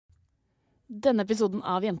Denne episoden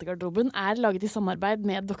av Jentegarderoben laget i samarbeid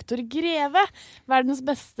med Dr. Greve, verdens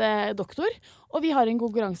beste doktor. Og vi har en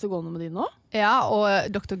konkurranse gående med de nå. Ja,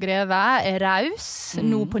 og Dr. Greve raus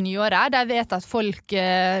nå på nyåret. De vet at folk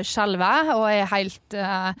skjelver og helt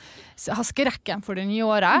har skrekken for det nye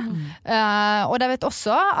året. Og de vet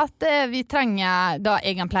også at vi trenger da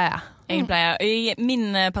egen pleie.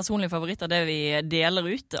 Min personlige favoritt av det vi deler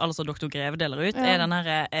ut, altså Dr. Greve deler ut, den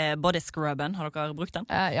her body scrubben. Har dere brukt den?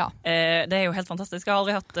 Ja. Det jo helt fantastisk. Jeg har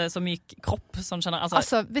aldri hatt så myk kropp sånn generelt.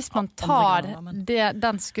 Altså, hvis man tar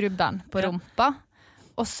den skrubben på rumpa,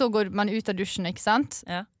 og så går man ut av dusjen, ikke sant?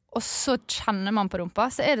 Ja. Og så kjenner man på rumpa,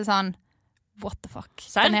 så det sånn, what the fuck?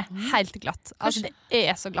 Den helt glatt. Altså, det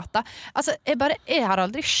så glatt da. Altså, jeg har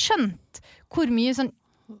aldri skjønt hvor mye sånn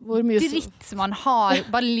dritt man har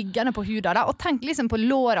bare liggende på huda da. Og tenk liksom på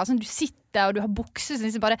låra, sånn du sitter og du har bukser som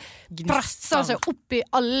liksom bare presser seg opp i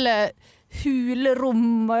alle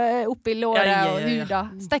hulrom, opp i låret og huda.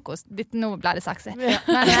 Stekkos, nå ble det sexy.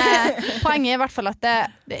 Men poenget I hvert fall at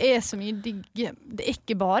det så mye digg. Det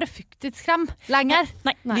ikke bare fuktighetskrem lenger.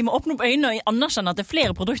 Nei, vi må åpne opp øynene og anerkjenne at det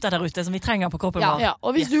flere produkter der ute som vi trenger på kroppen vår. Ja,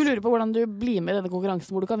 og hvis du lurer på hvordan du blir med I denne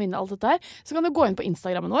konkurransen hvor du kan vinne alt dette her, så kan du gå inn på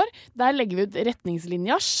Instagrammen vår. Der legger vi ut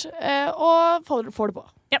retningslinjers og får det på.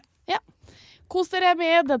 Ja. Kos dere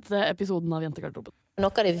med dette episoden av Jentegarderoben.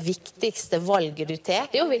 Noe av det viktigste valget du tar,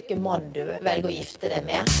 det jo hvilken mann du velger å gifte deg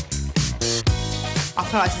med. I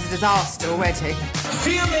feel like it's a disaster already.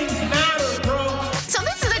 Feelings matter, bro. So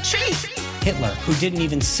this is a treat. Hitler, who didn't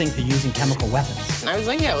even think of using chemical weapons. And I was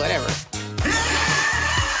like, yeah, whatever.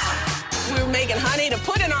 We were making honey to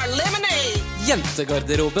put in our lemonade.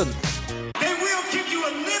 Jentegarderoben. They will give you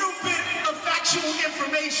a little bit of factual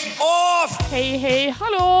information. Off! Hei,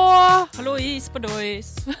 hallo! Hallois på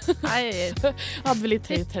dois. Hei. Hadde vi litt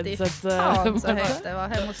høyt headset? Faen, så høyt det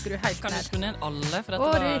var. Her må skru helt ned. Kan du skru ned alle? For dette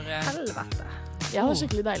var... helvete. Ja, det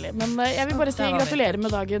skikkelig deilig. Men jeg vil bare si gratulerer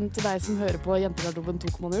med dagen til deg som hører på Jentegarderoben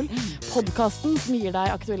 2.0. Podcasten som gir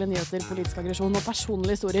deg aktuelle nyheter, politisk aggresjon og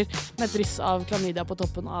personlige historier med et dryss av klamydia på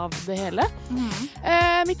toppen av det hele.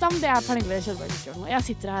 Mitt navn det Pernille Kjølberg. Jeg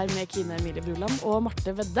sitter her med Kine Emilie Bruland og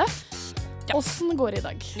Marte Vedde. Hvordan går det I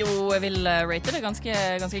dag? Jo, jeg vil rate det ganske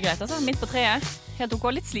greit. Altså. Midt på treet, helt ok,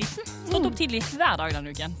 litt sliten. Stått opp tidlig hver dag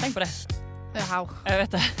denne uken. Tenk på det. Jeg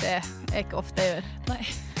vet det. Det ikke ofte jeg gjør. Nei.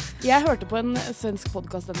 Jeg hørte på en svensk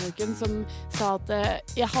podcast denne uken som sa at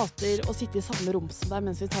jeg hater å sitte I samme rom som deg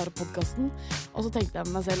mens vi tar opp podcasten. Og så tenkte jeg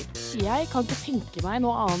med meg selv, jeg kan ikke tenke meg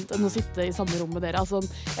noe annet enn å sitte I samme rom med dere. Altså,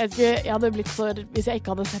 jeg hadde blitt hvis jeg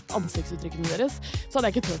ikke hadde sett ansiktsuttrykkene deres, så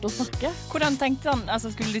hadde jeg ikke tørt å snakke. Hvordan tenkte han?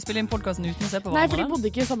 Altså, skulle de spille inn podcasten uten å se på hverandre? Nei, for de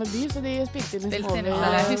bodde ikke I samme by, så de spilte inn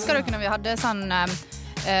over. Husker dere når vi hadde sånn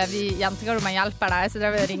vi Jentegarderoben hjelper deg, så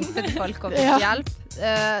drev vi og ringte til folk og fikk hjelp.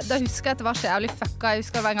 Da husker jeg at det var så jævlig fucka. Jeg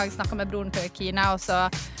husker det var en gang jeg snakket med broren til Kine, og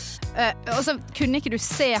så kunne ikke du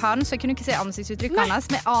se han, så jeg kunne ikke se ansiktsuttrykket hans,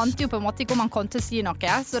 men jeg ante jo på en måte ikke om han kom til å si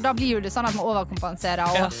noe, så da blir jo det sånn at man overkompenserer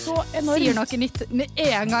og sier noe nytt med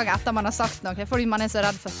en gang etter man har sagt noe, fordi man så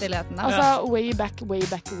redd for stillheten. Altså, way back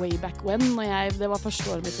when, når det var første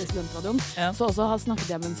året mitt I studentradioen, så også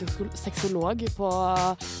snakket jeg med en seksolog på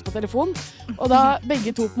telefon, og da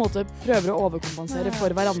begge to på en måte prøver å overkompensere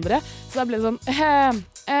for hverandre, så da ble det sånn,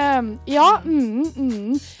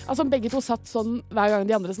 altså begge to satt sånn hver gang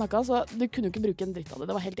de andre snakket, så du kunne jo ikke bruke en dritt av det.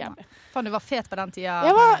 Det var helt jævlig. Faen, du var fet på den tida.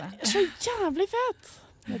 Jeg var så jævlig fet.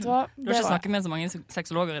 Vet du hva? Du har ikke snakket med så mange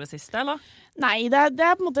sexologer I det siste, eller? Nei, det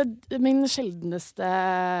på en måte min sjeldneste,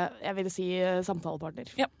 jeg vil si,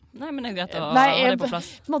 samtalepartner. Ja, nei, men det greit å ha det på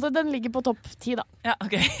plass. På en måte, den ligger på topp 10 da. Ja,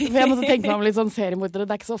 ok. For jeg måtte tenke meg om litt sånn seriemordere.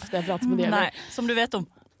 Det ikke så ofte jeg prater med de. Nei, som du vet om.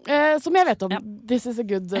 Som jeg vet om. This is a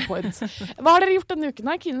good point. Hva har dere gjort denne uken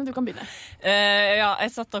her? Kine, du kan begynne. Ja, jeg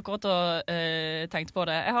satt akkurat og tenkte på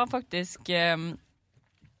det. Jeg har faktisk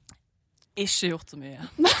ikke gjort så mye.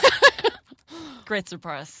 Great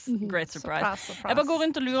surprise. Jeg bare går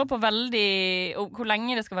rundt og lurer på hvor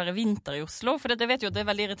lenge det skal være vinter I Oslo, for jeg vet jo at det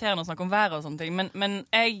veldig irriterende å snakke om været og sånne ting, men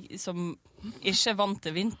jeg som ikke vant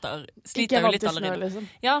til vinter sliter jo litt allerede. Liksom.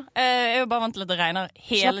 Ja, jeg jo bare vant til at det regner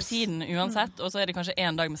hele tiden uansett, og så det kanskje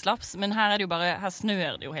en dag med slaps, men her det jo bare, her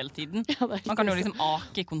snør det jo hele tiden. Man kan jo liksom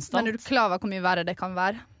ake konstant. Men du klar over hvor mye verre det kan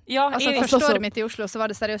være? Ja, altså første året mitt I Oslo så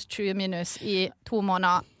var det seriøst 20 minus I 2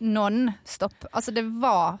 måneder non-stop. Altså det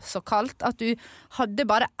var så kaldt at du hadde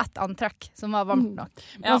bare ett antrekk som var varmt nok.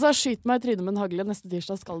 Men altså skyt meg I trynet med en hagle, neste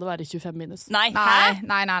tirsdag skal det være 25 minus. Nei, hæ?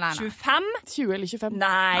 Nei. 25? 20 eller 25.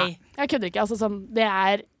 Nei. Jeg kødder ikke, altså sånn, det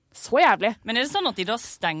så jævlig. Men det sånn at de da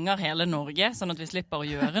stenger hele Norge, sånn at vi slipper å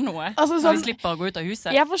gjøre noe? Altså, sånn, vi slipper å gå ut av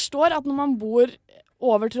huset? Jeg forstår at når man bor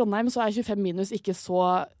over Trondheim, så 25 minus ikke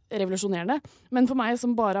så revolusjonerende. Men for meg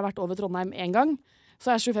som bare har vært over Trondheim en gang,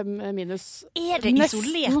 så 25 minus det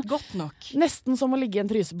isolert godt nok? Nesten som å ligge i en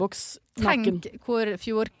fryseboks naken. Tenk hvor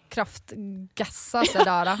Fjordkraft gasser seg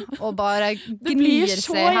da, og bare gnir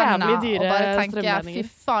seg i hendene og bare tenker, fy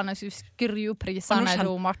faen, jeg skulle skru opp prisene,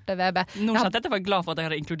 Marte Webe. Nå kjente jeg at jeg var glad for at jeg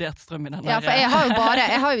hadde inkludert strøm i den. Ja, for jeg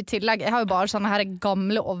har jo bare sånne her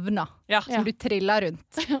gamle ovner som du triller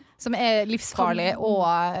rundt, som livsfarlig og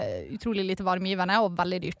utrolig lite varmgivende og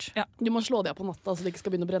veldig dyrt. Ja. Du må slå det av på natta så det ikke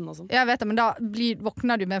skal begynne å brenne og sånn. Jeg vet det, men da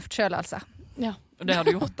våkner du med forkjølelse. Ja. Og det har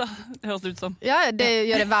du gjort da, det høres det ut som. Ja, det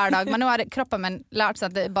gjør jeg hver dag, men nå har kroppen min lært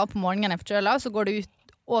seg at det bare på morgenen er forkjølet, så går det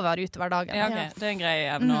utover dagen. Ja, ok, det er en grei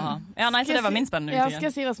evne å ha. Ja, nei, så det var min spennende uke. Skal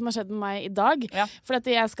jeg si hva som har skjedd med meg i dag? Ja. For at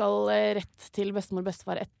jeg skal rett til bestemor og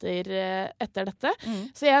bestefar etter dette.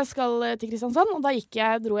 Så jeg skal til Kristiansand, og da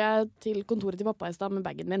dro jeg til kontoret til pappa i sted med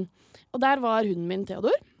bagen min. Og der var hunden min,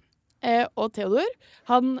 Theodor. Og Theodor,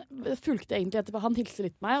 han fulgte egentlig etter, han hilste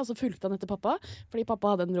litt på meg, og så fulgte han etter pappa, fordi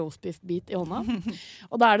pappa hadde en roastbeef-bit i hånda.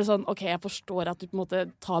 Og da det sånn, ok, jeg forstår at du på en måte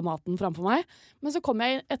tar maten framfor meg, men så kommer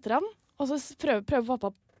jeg etter han, og så prøver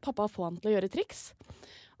pappa å få han til å gjøre triks.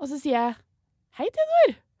 Og så sier jeg, hei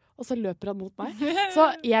Theodor! Og så løper han mot meg. Så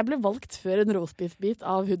jeg ble valgt før en roastbeef-bit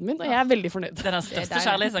av hunden min, og jeg er veldig fornøyd. Det er den største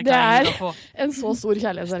kjærlighetserklæringen å få. Det er en så stor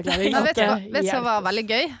kjærlighetserklæring. Vet du hva var veldig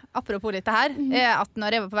gøy, apropos dette her, er at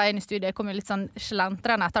når jeg var på vei inn i studiet, jeg kom jo litt sånn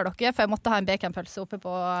slentrende etter dere, for jeg måtte ha en baconpølse oppe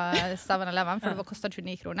på 7-Eleven, for det kostet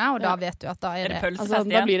 29 kroner, og da vet du at da er det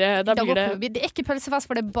pølsefest igjen? Det er ikke pølsefest,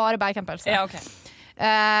 for det er bare baconpølse. Ja, ok.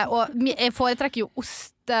 Og jeg foretrekker jo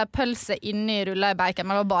ostepølse inni rullet i bacon,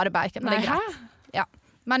 men det var bare bacon, men det er greit. Ja.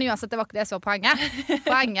 Men uansett, det var ikke det som var poenget.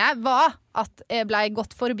 Poenget var at jeg ble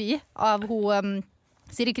gått forbi av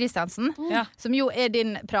Siri Kristiansen, som jo er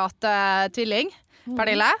din pratetvilling,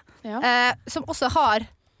 Pernille, som også har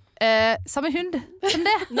samme hund som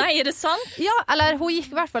det. Nei, er det sant? Ja, eller hun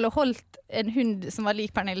gikk i hvert fall og holdt en hund som var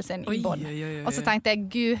lik Pernille sin i bånd. Og så tenkte jeg,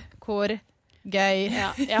 gud, hvor gøy.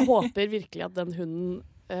 Ja, jeg håper virkelig at den hunden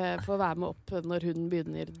får være med opp når hun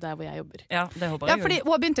begynner der hvor jeg jobber. Ja, det håper jeg. Ja, fordi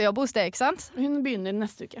hun har begynt å jobbe hos deg, ikke sant? Hun begynner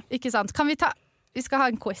neste uke. Ikke sant? Vi skal ha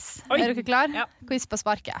en quiz. Oi. Er dere klar? Ja. Quiz på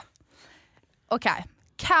sparket. Ok.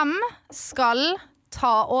 Hvem skal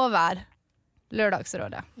ta over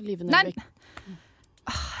Lørdagsrådet? Live Nelvik.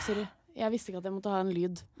 Sorry. Jeg visste ikke at jeg måtte ha en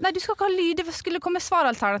lyd. Nei, du skal ikke ha lyd. Det skulle komme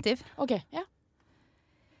svaralternativ. Ok, ja.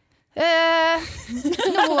 Nå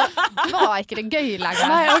var ikke det gøy lenger.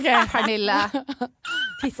 Nei, ok. Pernille.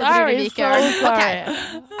 Sorry. Okay.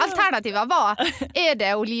 Alternativet var, er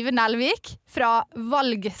det Live Nelvik fra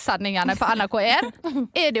valgsendingene på NRK1?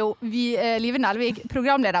 Er det Live Nelvik,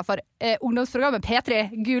 programleder for ungdomsprogrammet P3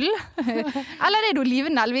 Gull? Eller er det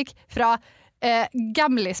Live Nelvik fra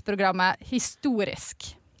Gamlis-programmet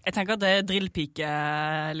Historisk? Jeg tenker at det er drillpike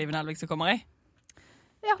Live Nelvik som kommer i.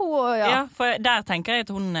 Ja, for der tenker jeg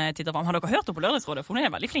at hun titter frem. Har dere hørt henne på Lørdagsrådet? For hun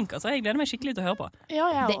er veldig flink, altså. Jeg gleder meg skikkelig til å høre på.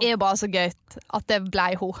 Ja. Det er bare så gøy at det ble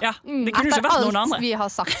hun. Ja, det kunne ikke vært noen andre. Etter alt vi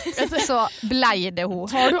har sagt, så ble det hun.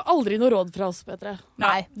 Har du aldri noe råd fra oss, Petre?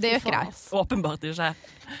 Nei, det gjør ikke det. Åpenbart ikke.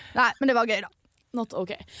 Nei, men det var gøy da. Not ok.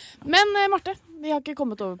 Men Marte, vi har ikke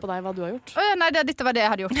kommet over på deg hva du har gjort. Nei, dette var det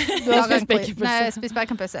jeg hadde gjort. Du har spist baconpølse. Nei, jeg spist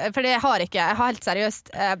baconpølse. For det har ikke. Jeg har helt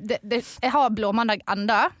seriøst. Jeg har blåmandag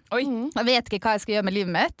enda. Oi. Jeg vet ikke hva jeg skal gjøre med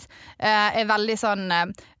livet mitt. Jeg er veldig sånn...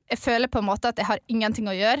 Jeg føler på en måte at jeg har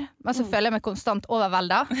ingenting å gjøre, men så føler jeg meg konstant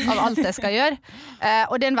overveldet av alt jeg skal gjøre.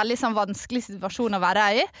 Og det er en veldig sånn vanskelig situasjon å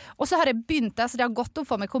være i. Og så har jeg begynt så det har gått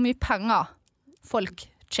opp for meg hvor mye penger folk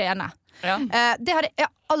tjener. Ja. Det har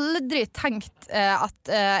jeg aldri tenkt at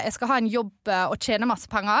jeg skal ha en jobb og tjene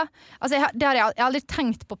masse penger. Altså, jeg har aldri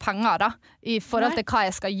tenkt på penger da, i forhold til hva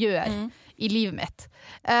jeg skal gjøre i livet mitt.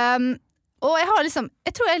 Og jeg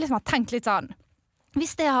tror jeg liksom har tenkt litt sånn,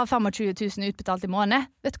 hvis jeg har 25 000 utbetalt i måneden,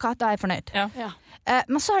 vet du hva, da er jeg fornøyd. Ja.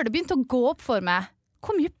 Men så har det begynt å gå opp for meg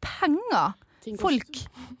hvor mye penger folk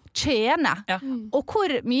tjener, og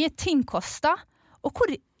hvor mye ting koster, og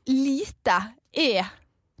hvor lite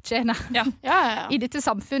tjene i dette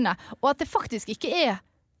samfunnet, og at det faktisk ikke er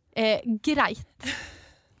greit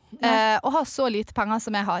å ha så lite penger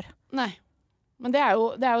som jeg har. Nei, men det er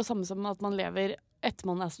jo samme som at man lever etter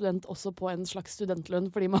man er student også på en slags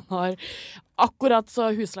studentlønn, fordi man har akkurat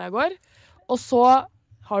så husleie går, og så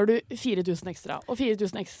har du 4 000 ekstra. Og 4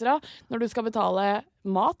 000 ekstra når du skal betale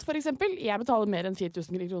mat, for eksempel. Jeg betaler mer enn 4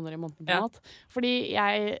 000 kroner i måneden på mat, fordi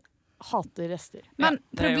jeg hater rester. Men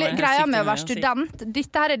greia med å være student,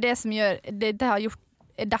 dette her er det som gjør, det har gjort,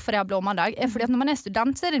 derfor jeg har blåmandag, er fordi at når man er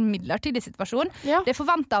student, så er det en midlertidig situasjon. Ja. Det er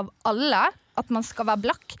forventet av alle at man skal være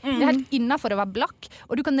blakk. Det er helt innenfor å være blakk,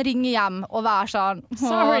 og du kan ringe hjem og være sånn,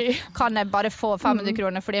 Sorry. kan jeg bare få 500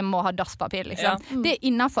 kroner fordi jeg må ha dasspapir, liksom. Det er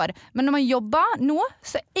innenfor. Men når man jobber nå,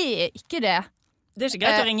 så er ikke det. Det er ikke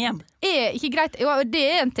greit å ringe hjem. Er ikke greit, jo, det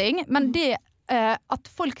er en ting, men det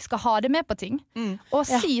at folk skal ha det med på ting, og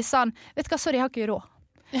si sånn, vet du hva, sorry, jeg har ikke råd.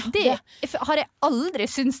 Det har jeg aldri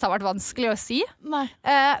syntes det har vært vanskelig å si.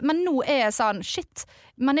 Men nå er jeg sånn, shit,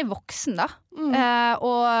 man er voksen da.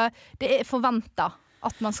 Og det er forventet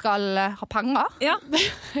at man skal ha penger.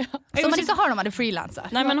 Så man ikke har når man er freelancer.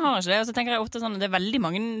 Nei, man har ikke det. Og så tenker jeg ofte sånn, det er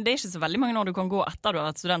ikke så veldig mange år du kan gå etter du har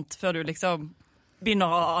vært student, før du liksom begynner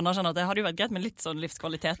å anerkjenne at det hadde jo vært greit med litt sånn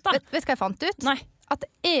livskvalitet da. Vet hva jeg fant ut? Nei. At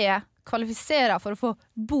jeg kvalifiserer for å få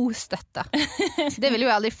bostøtte. Det ville jo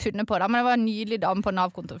jeg aldri funnet på da, men det var en nydelig dame på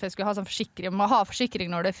Nav-kontor, for jeg skulle ha sånn forsikring. Man må ha forsikring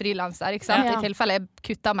når du er freelancer, ikke sant? I tilfelle jeg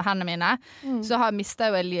kutter med hendene mine, så har jeg mistet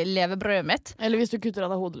jo levebrødet mitt. Eller hvis du kutter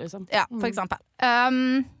av deg hodet, liksom. Ja, for eksempel.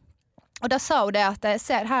 Og da sa hun det at jeg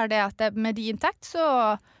ser her det at med de inntekt,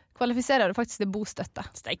 så kvalifiserer du faktisk til bostøtte.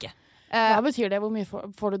 Steike. Hva betyr det? Hvor mye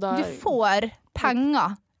får du da? Du får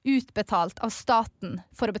penger utbetalt av staten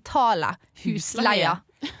for å betale husleia.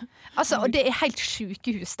 Altså, og det er helt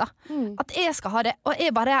sykehus da. At jeg skal ha det, og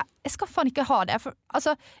jeg skal faen ikke ha det. For,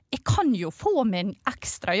 altså, jeg kan jo få meg en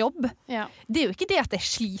ekstra jobb. Det er jo ikke det at jeg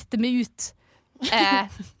sliter meg ut. Det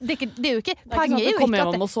er jo ikke, poenget er jo ikke at du kommer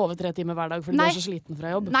hjem og må sove 3 timer hver dag fordi du er så sliten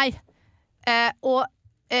fra jobb. Nei, og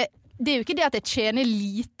det er jo ikke det at jeg tjener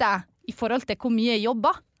lite i forhold til hvor mye jeg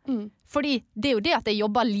jobber. Fordi det er jo det at jeg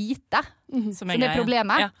jobber lite som er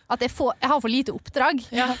problemet. At jeg har for lite oppdrag.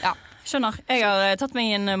 Skjønner. Jeg har tatt meg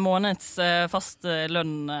en måneds fast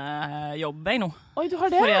lønnjobb jeg nå. Oi, du har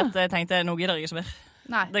det? Fordi at jeg tenkte, nå gidder jeg ikke mer.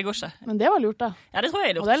 Nei. Det går ikke. Men det var lurt da. Ja, det tror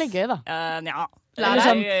jeg er lurt. Og det er litt gøy da.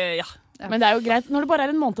 Ja. Men det er jo greit. Når det bare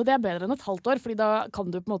er en måned, det er bedre enn et halvt år, fordi da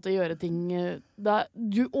kan du på en måte gjøre ting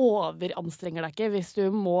du overanstrenger deg ikke hvis du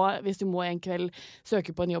må en kveld søke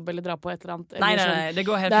på en jobb eller dra på et eller annet. Nei, det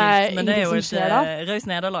går helt fint, men det er jo et raus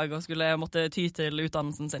nederlag å skulle måtte ty til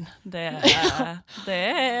utdannelsen sin. Det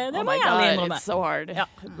må jeg ærlig innrømme. It's so hard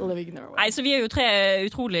living in Norway. Nei, så vi er jo 3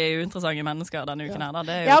 utrolig uinteressante mennesker denne uken her.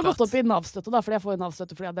 Da. Jeg har gått opp i Nav-støtte da, fordi jeg får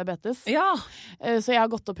Nav-støtte fordi jeg har diabetes. Så jeg har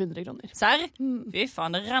gått opp 100 kroner. Serr? Fy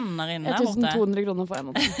faen, det renner inn. 1200 kroner får jeg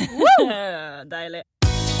måte. Deilig.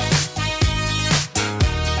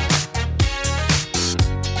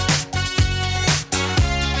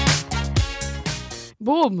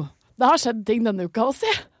 Boom! Det har skjedd ting denne uka også.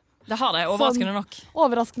 Det har det, overraskende nok.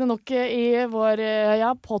 Overraskende nok i vår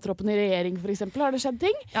påtroppende regjering, for eksempel, har det skjedd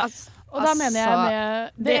ting. Og da mener jeg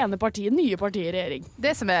med det ene partiet, nye partiet i regjering.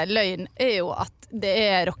 Det som er løgn er jo at det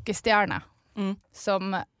er rockestjerner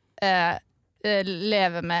som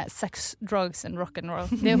lever med sex, drugs and rock and roll.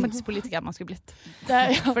 Det er jo faktisk politikere man skulle blitt.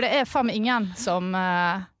 For det er faen meg ingen som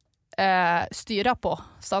styrer på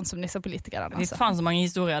sånn som disse politikerne. Altså. Faen så mange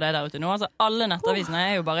historier det er der ute nå. Altså, alle nettavisene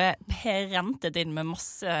er jo bare prentet inn med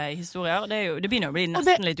masse historier. Det begynner å bli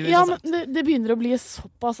nesten litt uinteressant. Ja, men det begynner å bli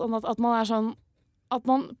såpass at man er sånn at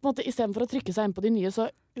man på en måte i stedet for å trykke seg inn på de nye, så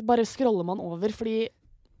bare scroller man over, fordi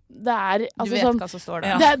det er altså, du vet sånn, hva som står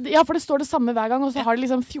der. For det står det samme hver gang, og så har det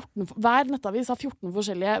liksom hver nettavis har 14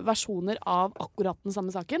 forskjellige versjoner av akkurat den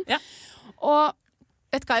samme saken. Og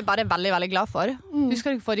vet du hva jeg bare er veldig, veldig glad for?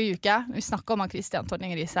 Husker du forrige uke, vi snakket om Christian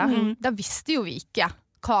Tonning Riise. Da visste jo vi ikke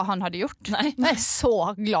hva han hadde gjort. Nei. Jeg er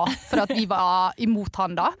så glad for at vi var imot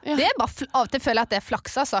han da. Det er bare av og til føler jeg at det er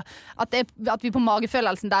flaks, altså. At vi på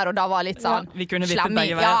magefølelsen der og da var litt sånn vi kunne vippe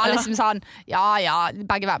begge veier. Ja, liksom sånn,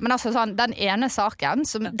 begge veier. Men altså sånn, den ene saken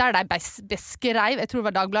der de beskrev, jeg tror det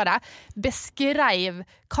var Dagbladet, beskrev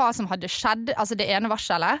hva som hadde skjedd, altså det ene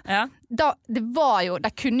varselet. Det var jo,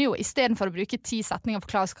 de kunne jo i stedet for å bruke 10 setninger og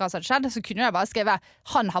forklare hva som hadde skjedd, så kunne de bare skrive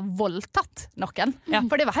han har voldtatt noen.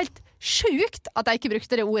 For det var helt sjukt at de ikke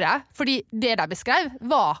brukte det ordet, fordi det de beskrev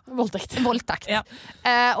var voldtekt.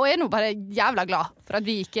 Og jeg er nå bare jævla glad for at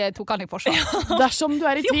vi ikke tok han i forsvar. Dersom du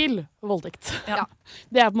er i tvil, voldtekt.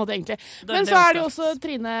 Det er på en måte egentlig. Men så er det jo også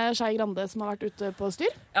Trine Skei Grande som har vært ute på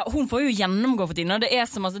styr. Ja, hun får jo gjennomgå for tiden, og det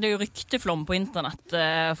er jo rykteflom på internett,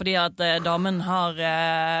 fordi at damen har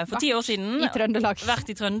for 10 år siden vært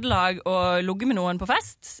i Trøndelag og ligget med noen på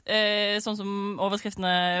fest, sånn som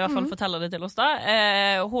overskriftene i hvert fall forteller det til oss da.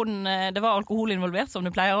 Det var alkohol involvert, som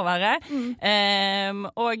det pleier å være.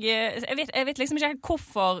 Og jeg vet liksom ikke helt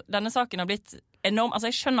hvorfor denne saken har blitt enorm. Altså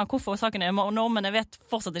jeg skjønner hvorfor saken er enorm, men jeg vet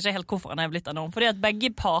fortsatt ikke helt hvorfor den er blitt enorm. Fordi at begge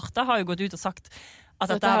parter har jo gått ut og sagt at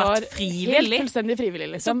dette har vært frivillig. Helt fullstendig frivillig,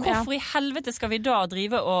 liksom. Så hvorfor i helvete skal vi da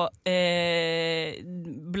drive og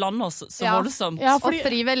blande oss så voldsomt? Ja, og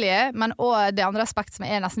frivillige, men også det andre aspektet som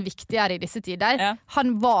nesten viktigere i disse tider.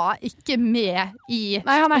 Han var ikke med i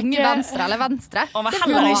Unge Venstre eller Venstre. Hun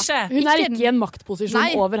er ikke i en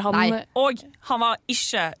maktposisjon over han. Nei. Og han var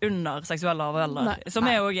ikke under seksuell lavalder, som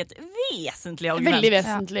jo et vesentlig argument. Veldig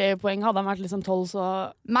vesentlig poeng. Hadde han vært liksom 12, så...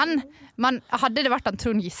 Men hadde det vært han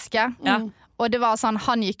Trond Giske, og det var sånn,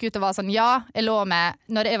 han gikk ut og var sånn, jeg lå med,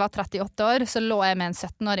 når jeg var 38 år, så lå jeg med en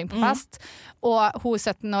 17-åring på fest, og hun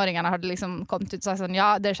 17-åringen hadde liksom kommet ut og sagt sånn,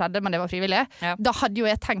 det skjedde, men det var frivillig. Da hadde jo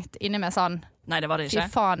jeg tenkt inne med sånn, nei, det var det ikke.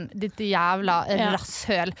 Fy faen, ditt jævla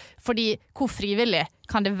rasshøl. Fordi hvor frivillig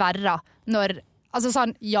kan det være når, altså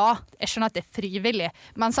sånn, jeg skjønner at det frivillig,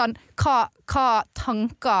 men sånn, hva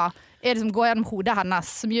tanker det som går gjennom hodet hennes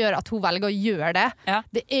som gjør at hun velger å gjøre det?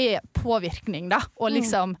 Det påvirkning da, og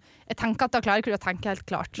liksom, jeg tenker at da klarer ikke du å tenke helt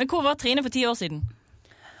klart. Men hvor var Trine for 10 år siden?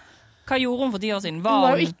 Hva gjorde hun for 10 år siden? Hun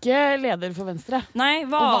var jo ikke leder for Venstre. Nei, hun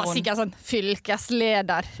var sikkert sånn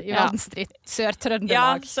fylkesleder i Venstre i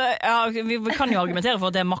Sør-Trøndelag. Vi kan jo argumentere for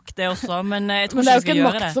at det makt det også, men jeg tror men det ikke vi skal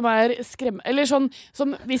gjøre det. Men det er jo ikke en makt som skremmende. Eller sånn,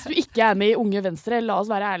 som hvis du ikke med i Unge Venstre, la oss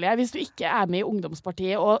være ærlige, hvis du ikke med i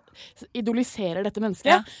Ungdomspartiet og idoliserer dette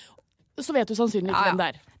mennesket, så vet du sannsynlig ikke hvem det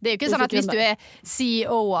er. Det er jo ikke sånn at hvis du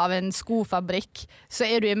CEO av en skofabrikk, så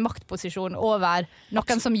du i maktposisjon over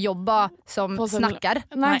noen som jobber som snakker.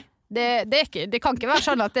 Nei. Det kan ikke være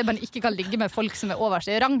sånn at man ikke kan ligge med folk som overst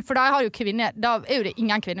i rang, for da er jo det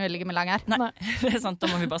ingen kvinner vil ligge med lenger. Nei, det er sant, da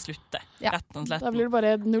må vi bare slutte, rett og slett. Da blir det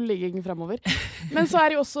bare 0 ligging fremover. Men så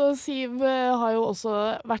jo også, Siv har jo også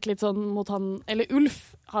vært litt sånn mot han, eller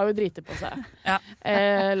Ulf har jo dritet på seg.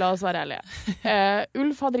 La oss være ærlige.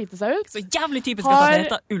 Ulf har dritet seg ut. Så jævlig typisk at han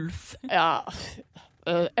heter Ulf. Ja,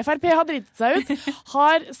 FrP har dritet seg ut.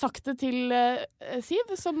 Har sagt det til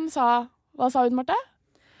Siv, som sa, hva sa hun, Marte?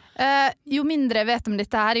 Jo mindre jeg vet om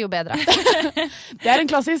dette her, jo bedre. Det er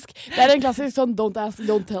en klassisk sånn don't ask,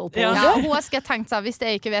 don't tell på. Hun skal tenkt seg, hvis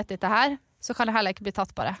jeg ikke vet dette her, så kan det heller ikke bli tatt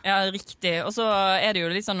på det. Ja, riktig. Og så det jo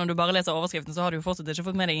litt sånn, når du bare leser overskriften, så har du jo fortsatt ikke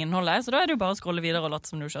fått med deg innholdet, så da det jo bare å scrolle videre og late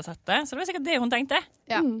som du ikke har sett det. Så det var sikkert det hun tenkte.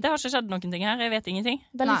 Det har ikke skjedd noen ting her, jeg vet ingenting.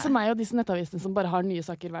 Det litt som meg og disse nettavisene som bare har nye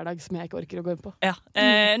saker hver dag som jeg ikke orker å gå inn på. Ja.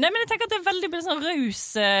 Nei, men jeg tenker at det veldig sånn raus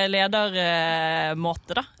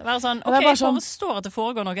ledermåte da. Være sånn, ok, jeg forstår at det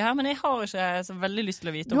foregår noe her, men jeg har ikke så veldig lyst til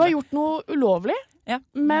å vite om det. Du har gjort noe ulovlig,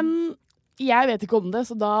 men jeg vet ikke om det,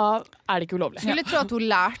 så da det ikke ulovlig. Skulle tro at hun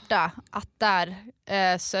lærte etter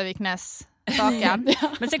Søviknes-saken.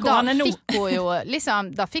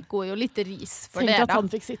 Da fikk hun jo litt ris for det. At han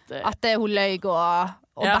fikk sitte. At hun løy og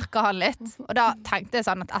backa han litt. Og da tenkte jeg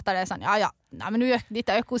sånn at etter det sånn, nei, men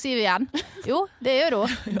dette jo Siv igjen. Jo, det gjør hun.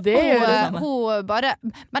 Det gjør hun bare,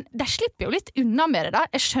 men de slipper jo litt unna med det da.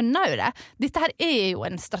 Jeg skjønner jo det. Dette her jo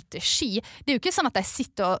en strategi. Det jo ikke sånn at de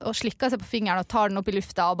sitter og slikker seg på fingeren og tar den opp i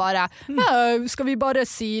lufta og bare, skal vi bare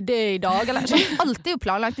si det i dag? Eller, sånn, alt jo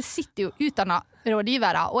planlagt. Det sitter jo utdannet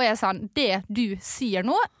rådgivere, og sånn, det du sier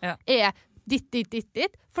nå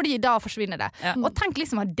ditt, fordi da forsvinner det. Og tenk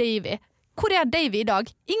liksom at Davy, hvor Davy i dag?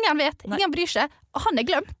 Ingen vet, ingen bryr seg. Han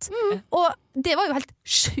glemt. Og det var jo helt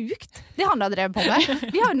sjukt, det han har drevet på med.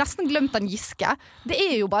 Vi har jo nesten glemt han Giske. Det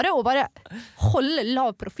jo bare å holde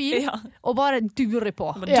lav profil og bare dure på.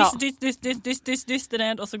 Dyst det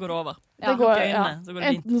ned, og så går det over. Det går,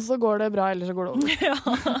 enten så går det bra, eller så går det over.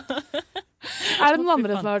 Det noen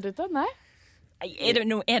andre som har vært ute? Nei? Det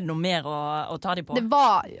noe mer å ta dem på? Det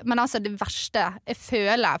var, men altså det verste, jeg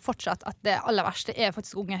føler fortsatt at det aller verste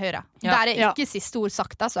faktisk Unge Høyre. Der ikke siste ord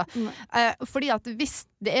sagt, altså. Fordi at hvis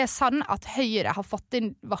det sant at Høyre har fått inn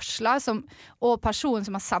varsler, og personen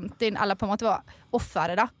som har sendt inn, eller på en måte var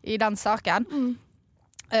offeret da, i den saken,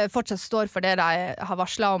 fortsatt står for det de har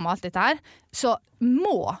varslet om alt dette her, så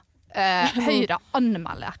må Høyre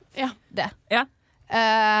anmelde det.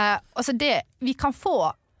 Altså det, vi kan få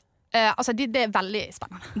altså det veldig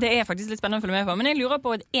spennende. Det faktisk litt spennende å følge med på, men jeg lurer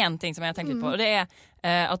på en ting som jeg har tenkt litt på, og det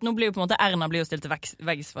at nå blir jo på en måte Erna blir jo stilt til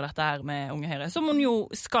veggs for dette her med Unge Høyre, som hun jo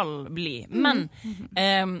skal bli, men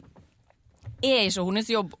ikke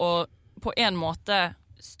hennes jobb å på en måte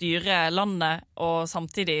styre landet og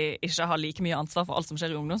samtidig ikke ha like mye ansvar for alt som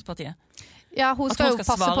skjer i ungdomspartiet? Ja, hun skal jo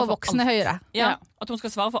passe på voksne Høyre. Ja, at hun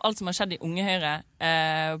skal svare for alt som har skjedd i Unge Høyre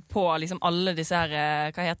på liksom alle disse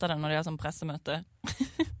her, hva heter det når de har sånn pressemøte?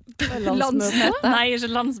 Landsmøte? Nei, ikke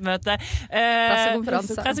landsmøte.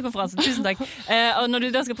 Pressekonferanse, tusen takk. Og når du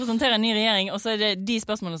da skal presentere en ny regjering, og så det de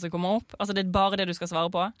spørsmålene som kommer opp, altså det bare det du skal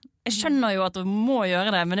svare på. Jeg skjønner jo at du må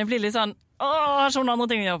gjøre det, men det blir litt sånn, har sånne andre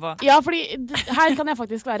ting å gjøre på. Ja, fordi her kan jeg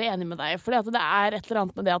faktisk være enig med deg, fordi at det er et eller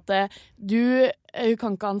annet med det at du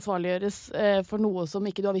kan ikke ansvarliggjøres for noe som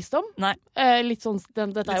ikke du har visst om. Nei. Litt sånn,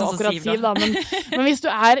 dette litt er jo sånn akkurat Siv da, men hvis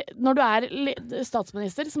når du er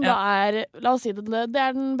statsminister, som da er, la oss si det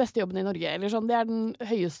er den beste jobben i Norge, eller sånn, det er den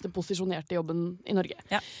høyeste posisjonerte jobben i Norge.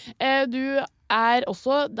 Ja. Du er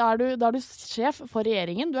også, da er du sjef for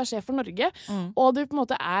regjeringen, du er sjef for Norge, og du på en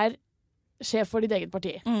måte er sjef for ditt eget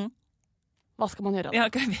parti. Hva skal man gjøre da? Ja,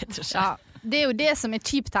 jeg vet ikke. Ja, det er jo det som er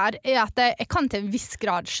kjipt her, er at jeg kan til en viss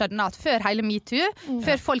grad skjønne at før hele MeToo,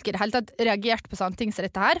 før folk i det hele tatt reagerte på sånne ting som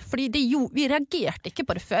dette her, fordi vi reagerte ikke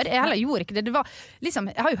på det før. Jeg heller gjorde ikke det. Det var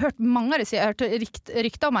liksom, jeg har jo hørt mange av det, jeg har hørt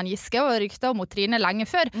rykter om han Giske og rykter om Trine lenge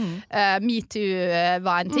før MeToo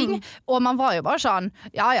var en ting, og man var jo bare sånn,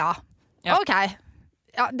 ja. Ok.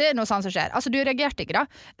 Ja, det er noe sånt som skjer. Altså, du reagerte ikke da.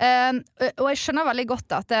 Og jeg skjønner veldig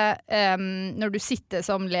godt at når du sitter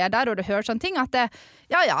som leder og du hører sånne ting, at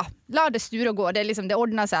la det sture og gå. Det, liksom, det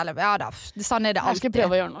ordner seg, eller ja da, sånn er det alltid. Jeg skal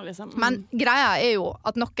prøve å gjøre noe, liksom. Men greia er jo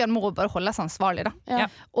at noen må bare holdes ansvarlig, da.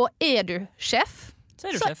 Ja. Og er du sjef,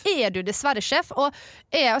 så er du dessverre sjef, og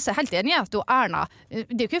jeg er også helt enig i at Erna,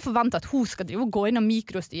 det er jo ikke forventet at hun skal gå inn og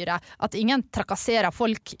mikrostyre, at ingen trakasserer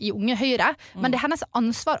folk i Unge Høyre, men det er hennes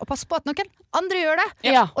ansvar å passe på at noen andre gjør det.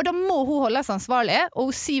 Ja. Og da må hun holdes ansvarlig, og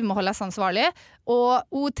Siv må holdes ansvarlig,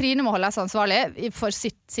 og Trine må holdes ansvarlig for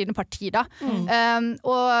sine partier.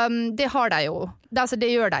 Og det har de jo, det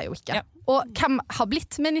gjør de jo ikke. Ja. Og hvem har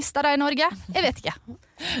blitt minister i Norge? Jeg vet ikke.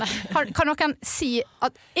 Kan noen si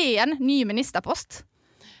at en ny ministerpost?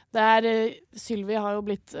 Sylvi har jo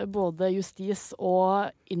blitt både justis-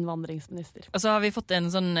 og innvandringsminister. Og så har vi fått en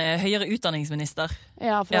sånn høyere utdanningsminister.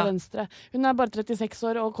 Ja, fra Venstre. Hun er bare 36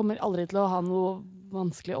 år og kommer aldri til å ha noe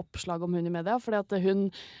vanskelig oppslag om hun i media, fordi at hun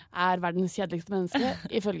er verdens kjedeligste menneske,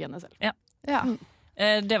 ifølge henne selv. Ja.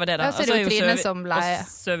 Det var det da. Ja, så er det jo Trine som ble...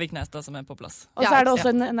 Og Søviknes da, som er på plass. Og så er det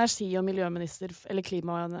også en energi- og miljøminister, eller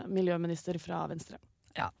klima- og miljøminister fra Venstre.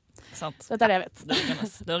 Ja, sant. Dette er det jeg vet.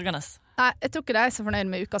 Det er organes. Nei, jeg tror ikke de er så fornøyd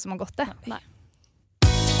med uka som har gått det. Nei.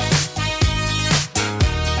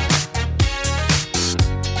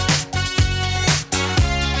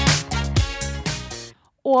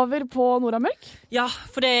 Over på Nora Mørk? Ja,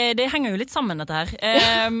 for det henger jo litt sammen dette her.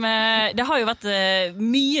 Det har jo vært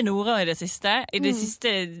mye Nora i det siste. I det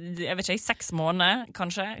siste, jeg vet ikke, 6 måneder,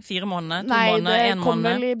 kanskje? 4 måneder? 2 måneder? 1 måned? Nei, det kom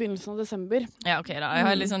vel i begynnelsen av desember. Ja, ok da. Jeg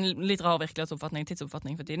har liksom litt rar tidsоppfatning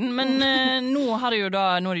for tiden. Men nå er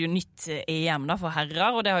det jo nytt EM da, for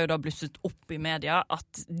herrer, og det har jo da blusset opp i media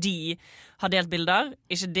at de har delt bilder.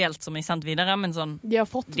 Ikke delt som er sendt videre, men sånn de har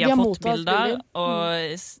fått bilder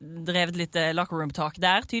og drevet litt locker room talk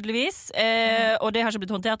der, tydeligvis. Og det har ikke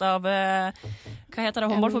blitt håndtert av hva heter det,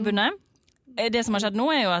 håndballforbundet. Det som har skjedd nå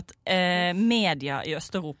er jo at media i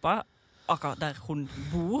Øst-Europa, akkurat der hun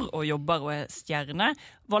bor og jobber og er stjerne,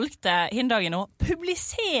 valgte hindagen å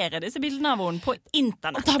publisere disse bildene av henne på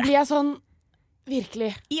internett. Da blir jeg sånn, virkelig.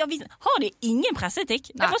 Har de ingen presseetikk?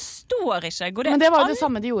 Jeg forstår ikke. Men det var jo det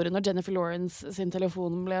samme de gjorde når Jennifer Lawrence sin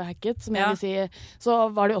telefon ble hacket, som jeg vil si, så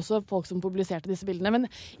var det også folk som publiserte disse bildene. Men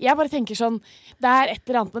jeg bare tenker sånn, det er et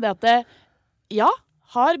eller annet med det at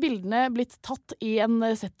har bildene blitt tatt i en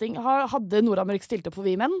setting, hadde Nora Mørk stilt opp for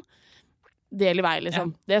vi menn? Del i vei,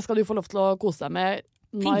 liksom. Ja. Det skal du få lov til å kose deg med.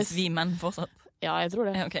 Finns vi menn fortsatt? Ja, jeg tror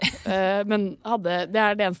det. Ja, okay. Men det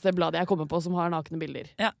er det eneste bladet jeg kommer på som har nakne bilder.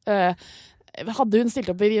 Ja. Hadde hun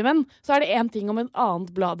stilt opp i Vi Menn, så er det en ting om en annet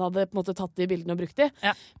blad hadde på en måte tatt de bildene og brukt de.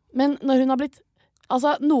 Ja. Men når hun har blitt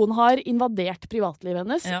noen har invadert privatlivet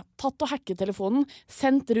hennes, tatt og hacket telefonen,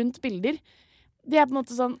 sendt rundt bilder. Det er på en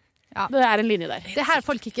måte sånn, det er en linje der. Det her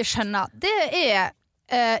folk ikke skjønner, det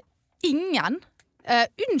er ingen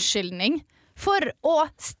unnskyldning for å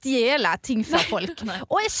stjele ting fra folk.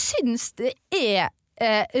 Og jeg synes det er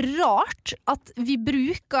rart at vi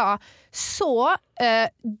bruker så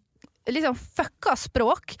liksom fucka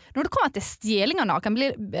språk når det kommer til stjeling av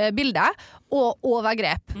nakenbilder og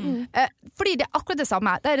overgrep. Fordi det er akkurat det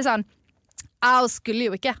samme. Det er sånn, jeg skulle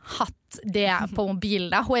jo ikke hatt det på mobilen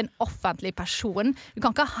da. Hun er en offentlig person. Du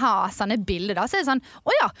kan ikke ha sånne bilder da. Så er det sånn,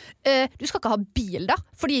 du skal ikke ha bil da,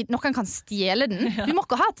 fordi noen kan stjele den. Du må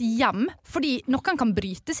ikke ha et hjem, fordi noen kan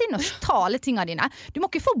bryte seg inn og stale tingene dine. Du må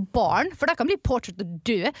ikke få barn, for da kan bli påkjørt og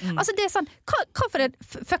dø. Altså det er sånn, hva for en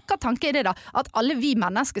fucka tanke er det da? At alle vi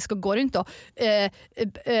mennesker skal gå rundt og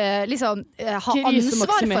liksom ha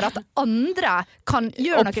ansvar for at andre kan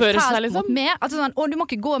gjøre noe fælt liksom mot meg. Altså sånn, og du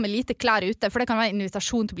må ikke gå med lite klær ute, for det kan være en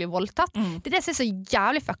invitasjon til å bli voldtatt. Det er det som er så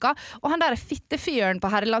jævlig fucka. Og han der fittefyren på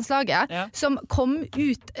herrelandslaget som kom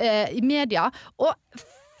ut i media og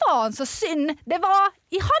faen så synd det var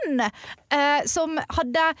i han som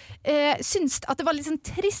hadde syntes at det var litt sånn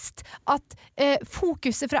trist at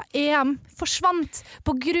fokuset fra EM forsvant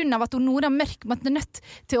på grunn av at Nora Mørk måtte nødt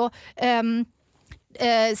til å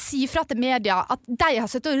si fra til media at de har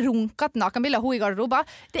sett og runket nakenbilder av hun i garderoba.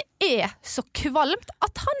 Det så kvalmt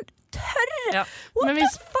at han tørr. What the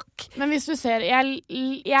fuck? Men hvis du ser,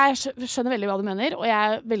 jeg skjønner veldig hva du mener, og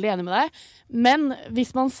jeg veldig enig med deg, men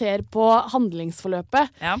hvis man ser på handlingsforløpet,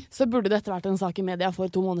 så burde dette vært en sak i media for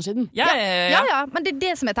 2 måneder siden. Ja, men det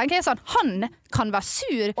det som jeg tenker sånn, han kan være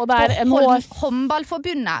sur på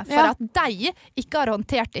håndballforbundet for at de ikke har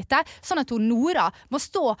håndtert dette, sånn at Nora må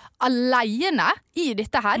stå alene i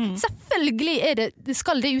dette her. Selvfølgelig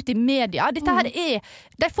skal det ut i media. Dette her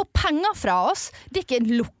de får penger fra oss. Det ikke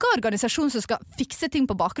en lukket organisasjon som skal fikse ting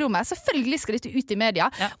på bakrommet. Selvfølgelig skal dette ut i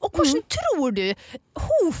media. Og hvordan tror du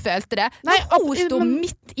hun følte det? Hun stod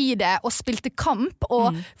midt i det og spilte kamp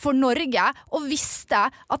for Norge og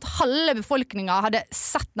visste at halve befolkningen hadde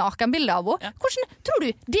sett nakenbilder av henne. Hvordan tror du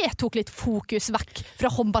det tok litt fokus vekk fra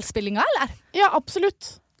håndballspillinga, eller? Ja, absolutt.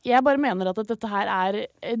 Jeg bare mener at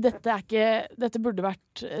dette burde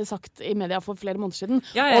vært sagt i media for flere måneder siden.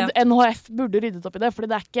 Og NHF burde ryddet opp i det, fordi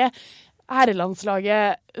det ikke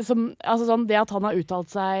herrelandslaget som, altså sånn, det at han har uttalt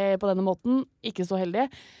seg på denne måten, ikke så heldig.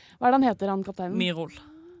 Hva han heter, han kapteinen? Myhrvold.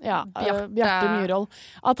 Ja, Bjarte Myhrvold.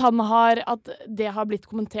 At det har blitt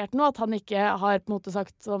kommentert nå, at han ikke har på en måte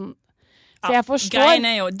sagt sånn. Så jeg forstår. Greien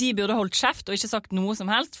jo, de burde holdt kjeft og ikke sagt noe som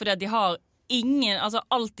helst, fordi at de har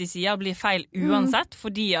alt de sier blir feil uansett,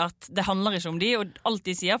 fordi at det handler ikke om de, og alt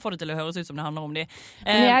de sier får det til å høres ut som det handler om de.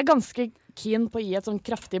 Men jeg ganske keen på å gi et sånn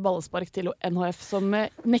kraftig ballespark til NHF som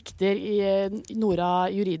nekter i Nora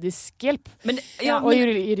juridisk hjelp. Og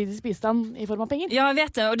juridisk bistand i form av penger. Ja, jeg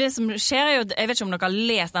vet det, og det som skjer jo, jeg vet ikke om dere har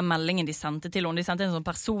lest den meldingen de sendte til henne. De sendte en sånn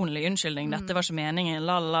personlig unnskyldning. Dette var ikke meningen,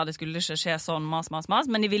 det skulle ikke skje sånn, mas,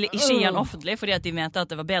 men de ville ikke gi han offentlig, fordi at de mente at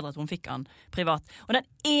det var bedre at hun fikk han privat. Og den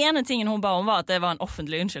ene tingen hun ba om var at det var en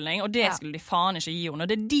offentlig unnskyldning, og det skulle de faen ikke gi henne.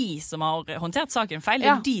 Og det de som har håndtert saken feil,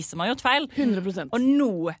 det de som har gjort feil. 100%. Og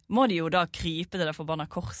nå må de jo da krype det der forbanna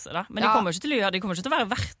korset da. Men de kommer ikke til å være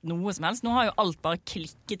verdt noe som helst. Nå har jo alt bare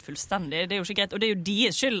klikket fullstendig. Det jo ikke greit, og det jo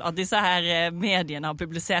deres skyld at disse her mediene har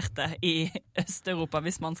publisert det i Øst-Europa,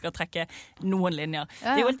 hvis man skal trekke noen linjer.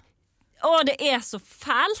 Det jo det så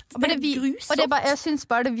fælt. Det grusomt. Og jeg synes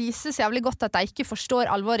bare det vises jævlig godt at de ikke forstår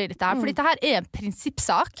alvoret i dette her, for dette her en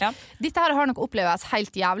prinsippsak. Dette her har nok oppleves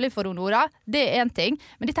helt jævlig for Nora, det en ting,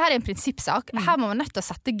 men dette her en prinsippsak. Her må man nødt til å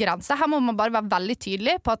sette grenser, her må man bare være veldig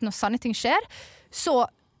tydelig på at når sånne ting skjer, så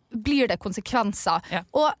blir det konsekvenser.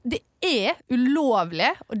 Og det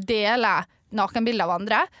ulovlig å dele nakenbilder av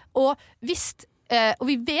andre, og vi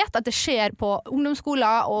vet at det skjer på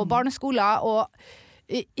ungdomsskoler og barneskoler og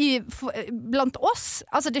blant oss,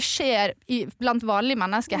 altså det skjer blant vanlige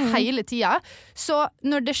mennesker hele tiden, så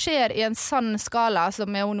når det skjer i en sann skala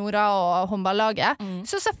som med Nora og håndballaget,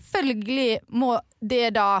 så selvfølgelig må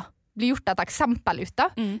det da bli gjort et eksempel ut da.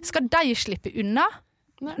 Skal de slippe unna?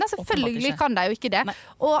 Nei, selvfølgelig kan de jo ikke det.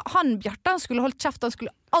 Og Bjarte, han skulle holdt kjeft, han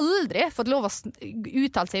skulle aldri fått lov å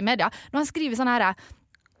uttale seg i media. Når han skriver sånn her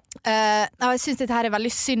jeg synes dette her veldig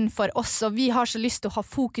synd for oss, og vi har så lyst til å ha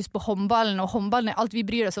fokus på håndballen, og håndballen alt vi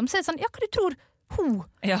bryr oss om. Så det sånn, hva du tror hun?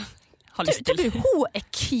 Tror du hun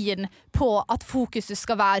keen på at fokuset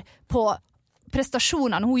skal være på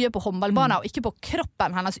prestasjonene hun gjør på håndballbanen, og ikke på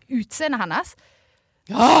kroppen hennes, utseende hennes?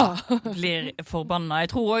 Blir forbanna.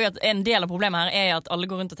 Jeg tror også at en del av problemet her at alle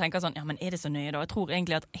går rundt og tenker sånn, ja, men det så nøye da? Jeg tror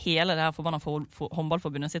egentlig at hele det her forbanna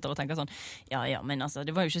håndballforbundet sitter og tenker sånn, ja, men altså,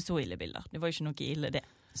 det var jo ikke så ille bilder. Det var jo ikke noe ille det.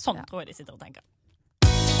 Sånn tror jeg de sitter og tenker.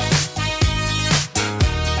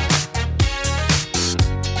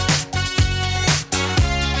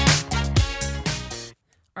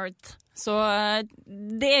 Alright. Så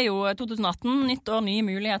det jo 2018, nytt år, nye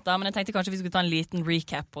muligheter, men jeg tenkte kanskje vi skulle ta en liten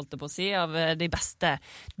recap, holdt jeg på å si, av de beste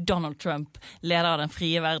Donald Trump, leder av den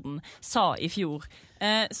frie verden, sa i fjor.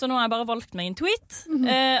 Så nå har jeg bare valgt meg en tweet,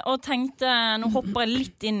 og tenkte, nå hopper jeg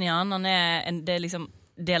litt inn i han, det liksom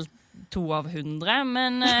del 2 av 100,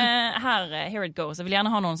 men here it goes. Jeg vil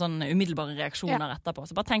gjerne ha noen sånne umiddelbare reaksjoner etterpå,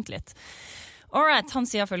 så bare tenk litt. Alright, han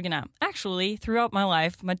sier følgende. Actually, throughout my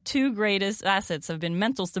life, my 2 greatest assets have been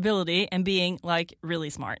mental stability and being, like, really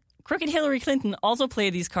smart. Crooked Hillary Clinton also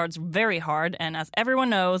played these cards very hard and, as everyone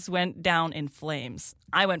knows, went down in flames.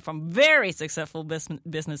 I went from very successful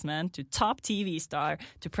businessman to top TV star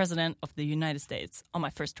to president of the United States on my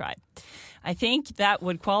first try. I think that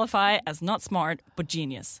would qualify as not smart, but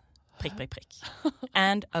genius. Prikk, prikk, prikk.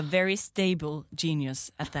 And a very stable genius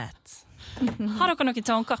at that. Har dere noen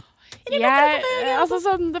tanker? Altså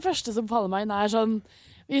sånn, det første som faller meg inn sånn,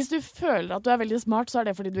 Hvis du føler at du veldig smart, så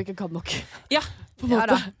det fordi du ikke kan nok. Ja, på en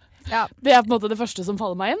måte. Ja. Det på en måte det første som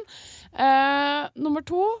faller meg inn. Nummer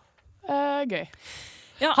 2, gøy.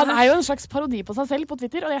 Ja, han jo en slags parodi på seg selv på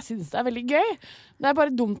Twitter, og jeg synes det veldig gøy. Det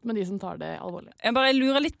bare dumt med de som tar det alvorlig. Jeg bare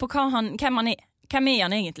lurer litt på hvem han er. Hvem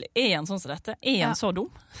han egentlig? Han sånn som dette? Han så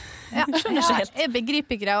dum? Ja, jeg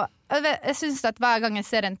begriper ikke det. Jeg synes at hver gang jeg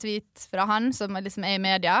ser en tweet fra han, som liksom i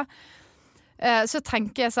media, så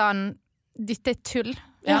tenker jeg sånn, dette tull.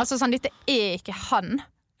 Altså sånn, dette ikke han.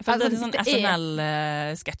 Jeg føler det sånn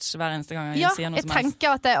SNL-sketsj hver eneste gang jeg sier noe som helst.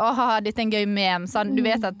 Ja, jeg tenker at dette en gøy meme. Sånn, du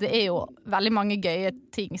vet at det jo veldig mange gøye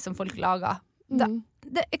ting som folk lager.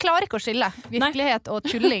 Jeg klarer ikke å skille virkelighet og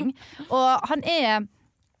tulling. Og han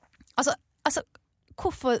altså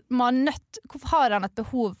hvorfor har han et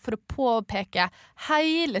behov for å påpeke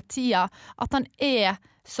hele tida at han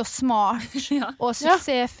så smart og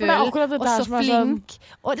suksessfull og så flink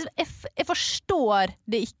og jeg forstår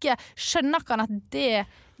det ikke, skjønner ikke han at det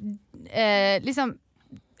liksom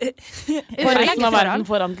for resten av verden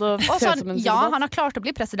får han til å se sånn, som en han har klart å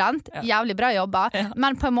bli president, jævlig bra jobba,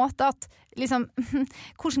 men på en måte at liksom,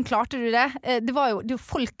 hvordan klarte du det? Det er jo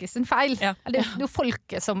folket sin feil. Det er jo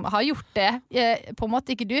folket som har gjort det, på en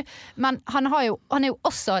måte ikke du. Men han er jo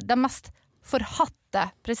også den mest forhatte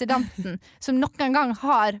presidenten som noen gang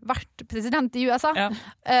har vært president i USA.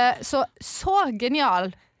 Så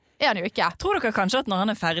genial han jo ikke. Tror dere kanskje at når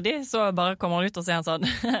han ferdig, så bare kommer han ut og sier han sånn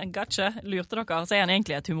gotcha, lurte dere? Så han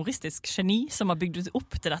egentlig et humoristisk geni som har bygd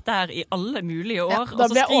opp til dette her i alle mulige år. Og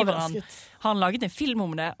så skriver han laget en film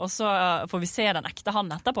om det, og så får vi se den ekte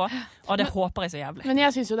han etterpå. Og det håper jeg så jævlig. Men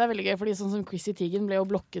jeg synes jo det veldig gøy, fordi sånn som Chrissy Teigen ble jo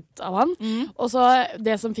blokket av han. Og så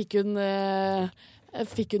det som fikk hun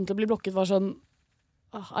til å bli blokket var sånn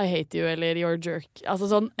I hate you, eller you're a jerk. Altså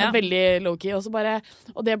sånn, veldig low-key.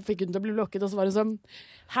 Og det fikk hun til å bli blokket, og så var det sånn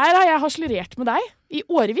her har jeg haslerert med deg i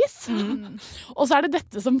årevis. Og så det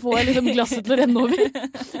dette som får liksom glasset til å renne over.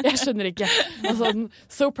 Jeg skjønner ikke. Altså,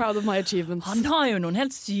 so proud of my achievements. Han har jo noen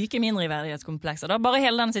helt syke mindreverdighetskomplekser. Da. Bare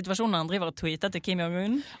hele den situasjonen han driver og tweeter til Kim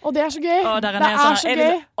Jong-un. Og det så gøy. Det så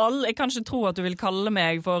gøy. Jeg kan ikke tro at du vil kalle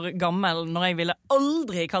meg for gammel når jeg ville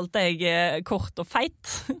aldri kalt deg kort og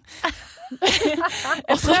feit.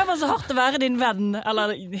 Jeg prøver så hardt å være din venn,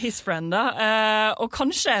 eller his friend da, og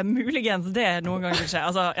kanskje muligens det noen gang vil skje.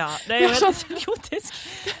 Altså, det jo helt idiotisk.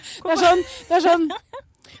 Det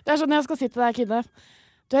er sånn jeg skal si til deg, Kine.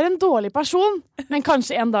 Du en dårlig person, men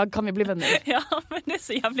kanskje en dag kan vi bli venner. Ja, men det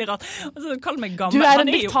så jævlig rart. Altså, kall meg gammel. Du en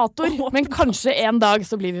diktator, men kanskje en dag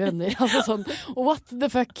så blir vi venner. Altså sånn, what the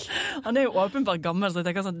fuck? Han jo åpenbart gammel, så jeg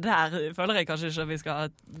tenker sånn, der føler jeg kanskje ikke at vi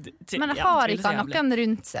skal Men jeg har ikke noen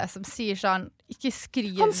rundt seg som sier sånn, ikke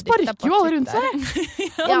skriv han sparker jo alle rundt seg.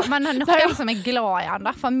 Ja, men noen som glad i han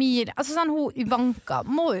da, familie. Altså sånn, hun Ivanka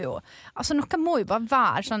må jo, altså noen må jo bare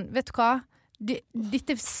være sånn, vet du hva?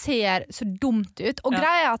 Dette ser så dumt ut. Og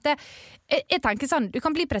greia at jeg tenker sånn, du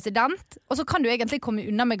kan bli president, og så kan du egentlig komme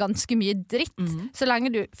unna med ganske mye dritt, så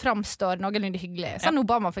lenge du framstår noenlunde hyggelig. Sånn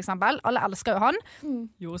Obama for eksempel, alle elsker jo han.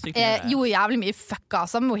 Gjorde jævlig mye fucka,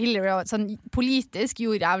 sammen med Hillary, sånn politisk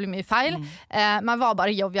gjorde jævlig mye feil, men var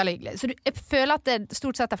bare jovial hyggelig. Så jeg føler at det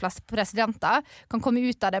stort sett de fleste presidenter kan komme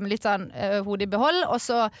ut av det med litt sånn hodet i behold, og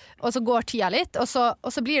så går tida litt, og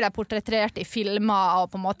så blir de portrettert i filmer,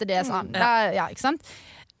 og på en måte det sånn, ikke sant?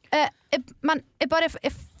 Men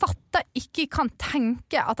jeg fatter ikke kan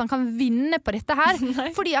tenke at han kan vinne på dette her.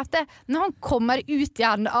 Fordi at når han kommer ut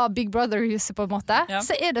igjen av Big Brother-huset på en måte,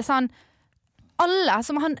 så det sånn alle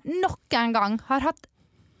som han nok en gang har hatt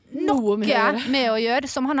noe med å gjøre,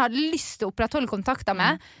 som han har lyst til å opprettholde kontakter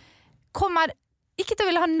med, kommer ikke til å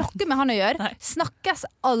ville ha noe med han å gjøre. Snakkes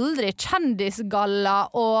aldri kjendisgalla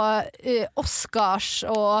og Oscars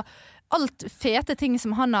og alt fete ting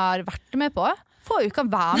som han har vært med på. Får jo ikke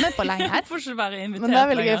være med på lenger. Får ikke være invitert. Men det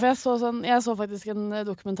veldig gøy, for jeg så faktisk en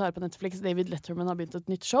dokumentar på Netflix. David Letterman har begynt et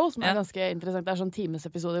nytt show som ganske interessant. Det sånn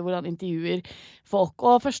timesepisoder hvor han intervjuer folk.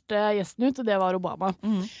 Og første gjesten ut, det var Obama.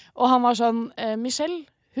 Og han var sånn, Michelle,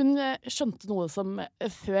 hun skjønte noe som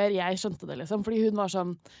før jeg skjønte det, liksom. Fordi hun var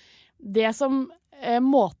sånn, det som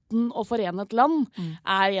måten å forene et land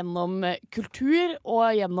gjennom kultur og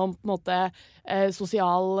gjennom på en måte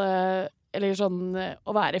sosial eller sånn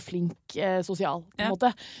å være flink sosial på en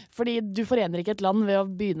måte. Fordi du forener ikke et land ved å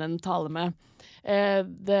begynne en tale med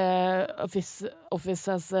the office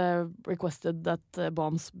has requested that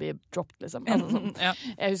bombs be dropped, liksom. Altså, sånn.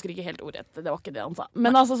 Jeg husker ikke helt ordrett, det var ikke det han sa.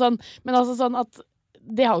 Men altså sånn at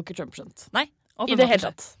det har jo ikke Trump skjønt. Nei, i det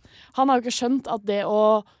hele tatt. Han har jo ikke skjønt at det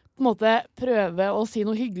å på en måte prøve å si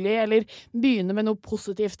noe hyggelig, eller begynne med noe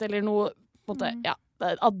positivt, eller noe på en måte,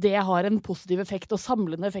 at det har en positiv effekt og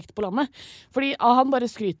samlende effekt på landet. Fordi han bare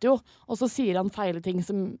skryter jo, og så sier han feile ting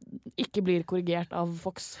som ikke blir korrigert av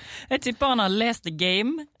Fox. Jeg tipper han har lest The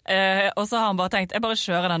Game, og så har han bare tenkt, jeg bare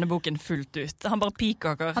kjører denne boken fullt ut. Han bare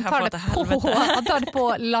peacocker herfra til helvete. Han tar det på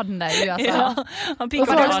landet i USA. Ja, han peacocker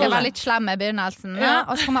og så skal jeg være litt slem i begynnelsen,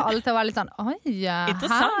 og så kommer alle til å være litt sånn,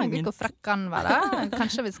 interessant. Hvor frekk han var det.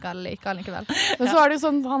 Kanskje vi skal like han likevel. Men så er det jo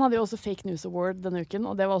sånn, han hadde jo også Fake News Award denne uken,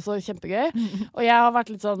 og det var også kjempegøy. Og jeg har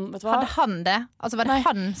vært litt sånn, vet du hva? Hadde han det? Altså var det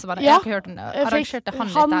han som var det? Jeg har ikke hørt om det. Arrangerte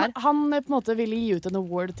han litt der? Han på en måte ville gi ut en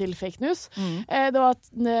award til Fake News. Det var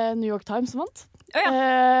New York Times som vant.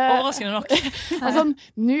 Overraskende nok. Altså,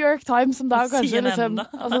 New York Times som da kanskje liksom,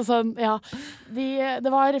 altså sånn, ja,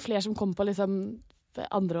 det var flere som kom på liksom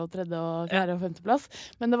andre og tredje og fjerde og femte plass,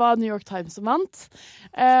 men det var New York Times som vant,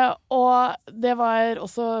 og det var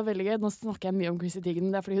også veldig gøy. Nå snakker jeg mye om Chrissy Teigen,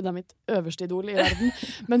 det er fordi hun er mitt øverste idol i verden,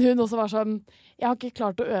 men hun også var sånn, jeg har ikke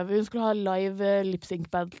klart å øve. Hun skulle ha live lip-sync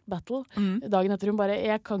battle dagen etter. Hun bare,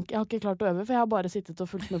 jeg har ikke klart å øve, for jeg har bare sittet og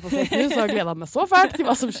fulgt med på fake news, og har gledet meg så fælt til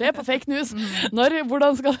hva som skjer på fake news.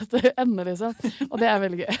 Hvordan skal dette ende, liksom? Og det er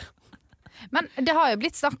veldig gøy. Men det har jo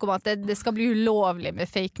blitt snakk om at det skal bli ulovlig med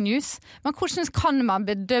fake news. Men hvordan kan man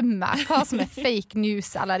bedømme hva som er fake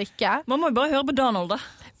news eller ikke? Man må jo bare høre på Donald, da.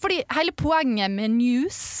 Fordi hele poenget med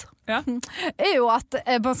news er jo at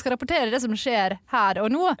man skal rapportere det som skjer her og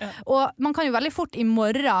nå. Og man kan jo veldig fort i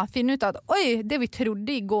morgen finne ut at oi, det vi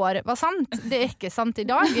trodde i går var sant. Det er ikke sant i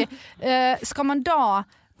dag. Skal man da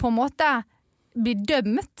på en måte bli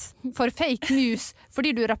dømt for fake news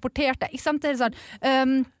fordi du rapporterte? Ikke sant? Det er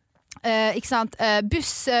sånn... ikke sant?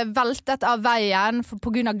 Buss veltet av veien på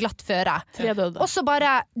grunn av glatt føre. 3 døde. Og så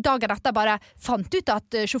bare dagen etter bare fant ut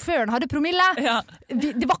at sjåføren hadde promille.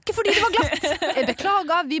 Det var ikke fordi det var glatt. Jeg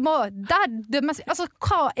beklager, vi må der dømmes. Altså,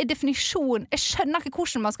 hva er definisjonen? Jeg skjønner ikke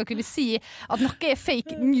hvordan man skal kunne si at noe er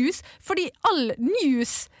fake news, fordi all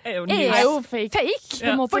news er jo fake.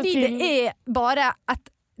 Fordi det er bare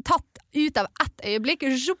tatt ut av ett øyeblikk,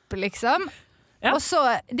 liksom. Og så,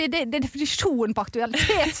 det er definisjonen på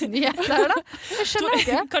aktualitetsnyheter, da. Jeg skjønner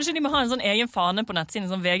ikke. Kanskje de må ha en sånn egen fane på nettsiden,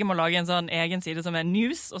 sånn VG må lage en sånn egen side som er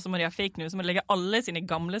news, og så må de ha fake news, så må de legge alle sine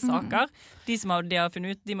gamle saker. De som de har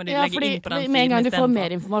funnet ut, de må de legge inn på den siden. Med en gang du får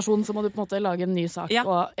mer informasjon, så må du på en måte lage en ny sak,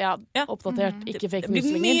 og oppdatert, ikke fake news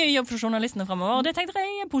lenger. Det blir mye jobb for journalistene fremover, og det tenkte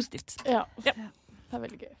jeg er positivt. Ja, det er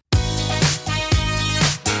veldig gøy.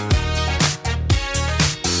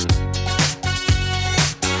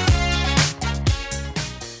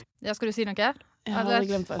 Ja, skal du si noe? Jeg hadde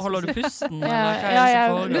glemt hva jeg Holder du pusten?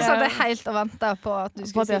 Du satt helt og ventet på at du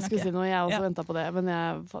skulle si noe. Jeg også ventet på det, men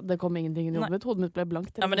det kom ingenting i hodet mitt. Hodet mitt ble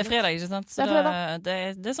blankt. Ja, men det er fredag, ikke sant? Så det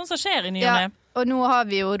er sånn som skjer i ny og ne. Og nå har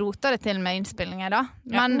vi jo rotet det til med innspillinger da.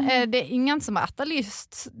 Men det er ingen som har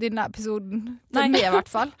etterlyst denne episoden. Til meg i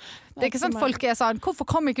hvert fall. Det er ikke sånn folk er sånn, hvorfor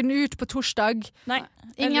kom ikke den ut på torsdag? Nei.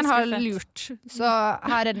 Ingen har lurt. Så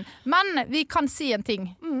her er den. Men vi kan si en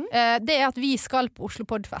ting. Det er at vi skal på Oslo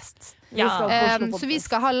Podfest. Så vi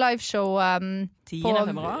skal ha liveshow 10.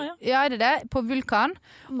 februar, ja, er det? På Vulkan.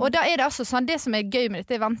 Og da er det altså sånn, det som er gøy med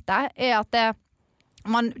dette eventet, er at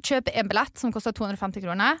man kjøper en billett som koster 250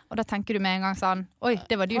 kroner, og da tenker du med en gang sånn, oi,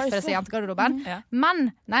 det var dyrt for å se jentegarderoben. Men,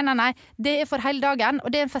 nei, det er for hele dagen, og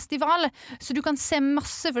det er en festival, så du kan se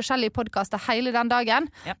masse forskjellige podcaster hele den dagen,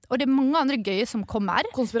 og det er mange andre gøye som kommer.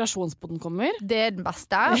 Konspirasjonspodden kommer. Det er den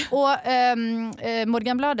beste. Og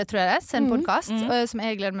Morgenbladet, tror jeg det er, en podcast, som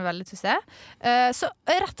jeg gleder meg veldig til å se. Så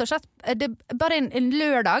rett og slett, det er bare en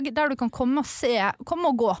lørdag der du kan komme og se, komme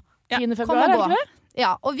og gå. 10. februar, er det det?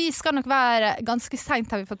 Ja, og vi skal nok være ganske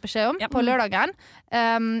sent, har vi fått beskjed om, på lørdagen.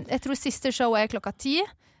 Jeg tror siste show er 10:00,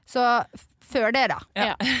 så før det da.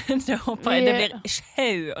 Det håper jeg. Det blir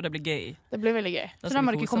show, og det blir gøy. Det blir veldig gøy. Så da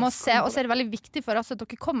må dere komme og se, og så er det veldig viktig for oss at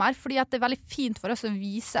dere kommer, fordi at det er veldig fint for oss å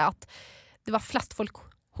vise at det var flest folk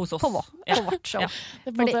hos oss på vårt show.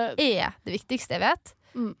 For det er det viktigste jeg vet.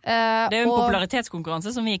 Det er jo en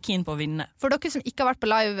popularitetskonkurranse som vi er keen på å vinne. For dere som ikke har vært på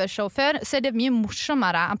liveshow før, så er det mye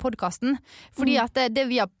morsommere enn podcasten. Fordi at det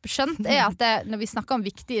vi har skjønt er at når vi snakker om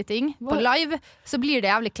viktige ting på live, så blir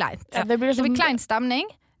det jævlig kleint. Det blir klein stemning.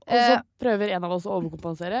 Og så prøver en av oss å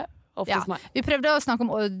overkompensere. Vi prøvde å snakke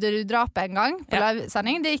om drapet en gang på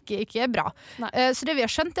livesending. Det gikk ikke bra. Så det vi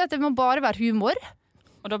har skjønt er at det må bare være humor.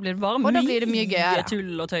 Og da blir det bare mye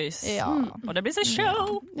tull og tøys. Og det blir seg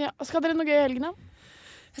show. Skal dere noe gøy i helgen da?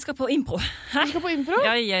 Jeg skal på impro. Du skal på impro?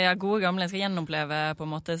 Ja, gode gamle. Jeg skal gjennompleve på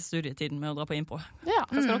en måte studietiden med å dra på impro. Hva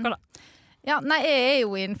skal dere da? Ja, nei, jeg er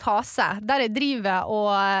jo i en fase der jeg driver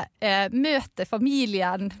og møter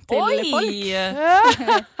familien til folk.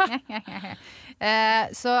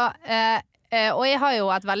 Så Og jeg har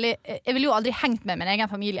jo jeg vil jo aldri hengt med min egen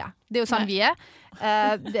familie. Det er jo sånn vi er.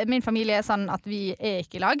 Min familie er sånn at vi er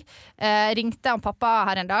ikke i lag. Ringte han pappa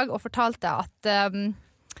her en dag og fortalte at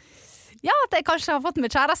at jeg kanskje har fått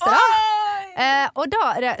meg kjæreste da. Og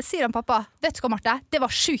da sier han pappa, vet du hva Marte, det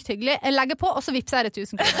var sjukt hyggelig. Jeg legger på, og så vipser jeg det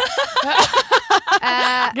 1000 kroner.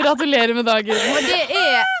 Gratulerer med dagen. Og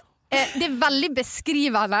det er veldig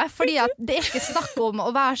beskrivende, fordi at det er ikke snakk om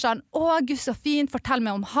å være sånn, Gud så fint, fortell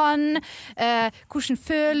meg om han, hvordan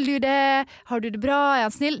føler du det, har du det bra, er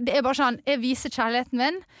han snill? Det er bare sånn, jeg viser kjærligheten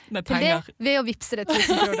min til det ved å vipse det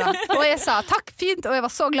 1000 kroner. Og jeg sa takk, fint, og jeg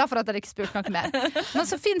var så glad for at jeg ikke spurte noe mer. Men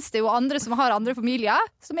så finnes det jo andre som har andre familier,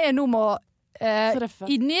 som jeg nå må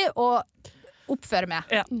inni og oppføre med.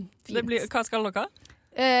 Ja. Hva skal dere?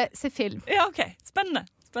 Se film. Ja, ok. Spennende.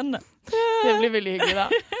 Det blir veldig hyggelig da.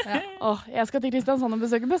 Jeg skal til Kristiansand og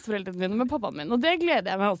besøke besteforeldrene mine med pappaen min, og det gleder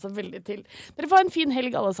jeg meg også veldig til. Dere får en fin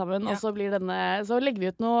helg alle sammen, og så legger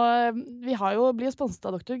vi ut noe. Vi blir jo sponset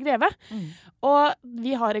av Dr. Greve, og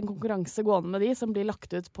vi har en konkurranse gående med de som blir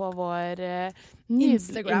lagt ut på vår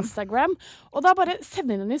Instagram. Og da bare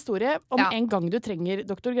send inn en historie om en gang du trenger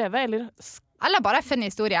Dr. Greve, eller bare en funny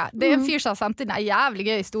historie. Det er en fyr som har sendt inn en jævlig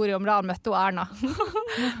gøy historie om da han møtte Erna.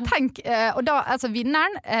 Tenk, og da, altså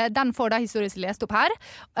vinneren, den får da historisk lest opp her.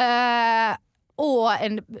 Og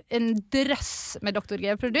en drøss med Dr.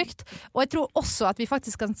 Greve-produkt. Og jeg tror også at vi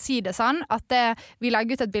faktisk kan si det sånn, at vi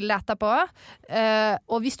legger ut et bilde etterpå,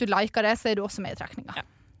 og hvis du liker det, så er du også med i trekninga. Ja,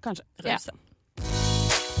 kanskje. Røse.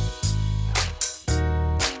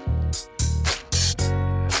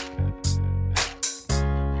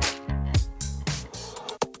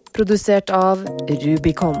 Produsert av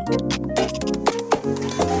Rubicon.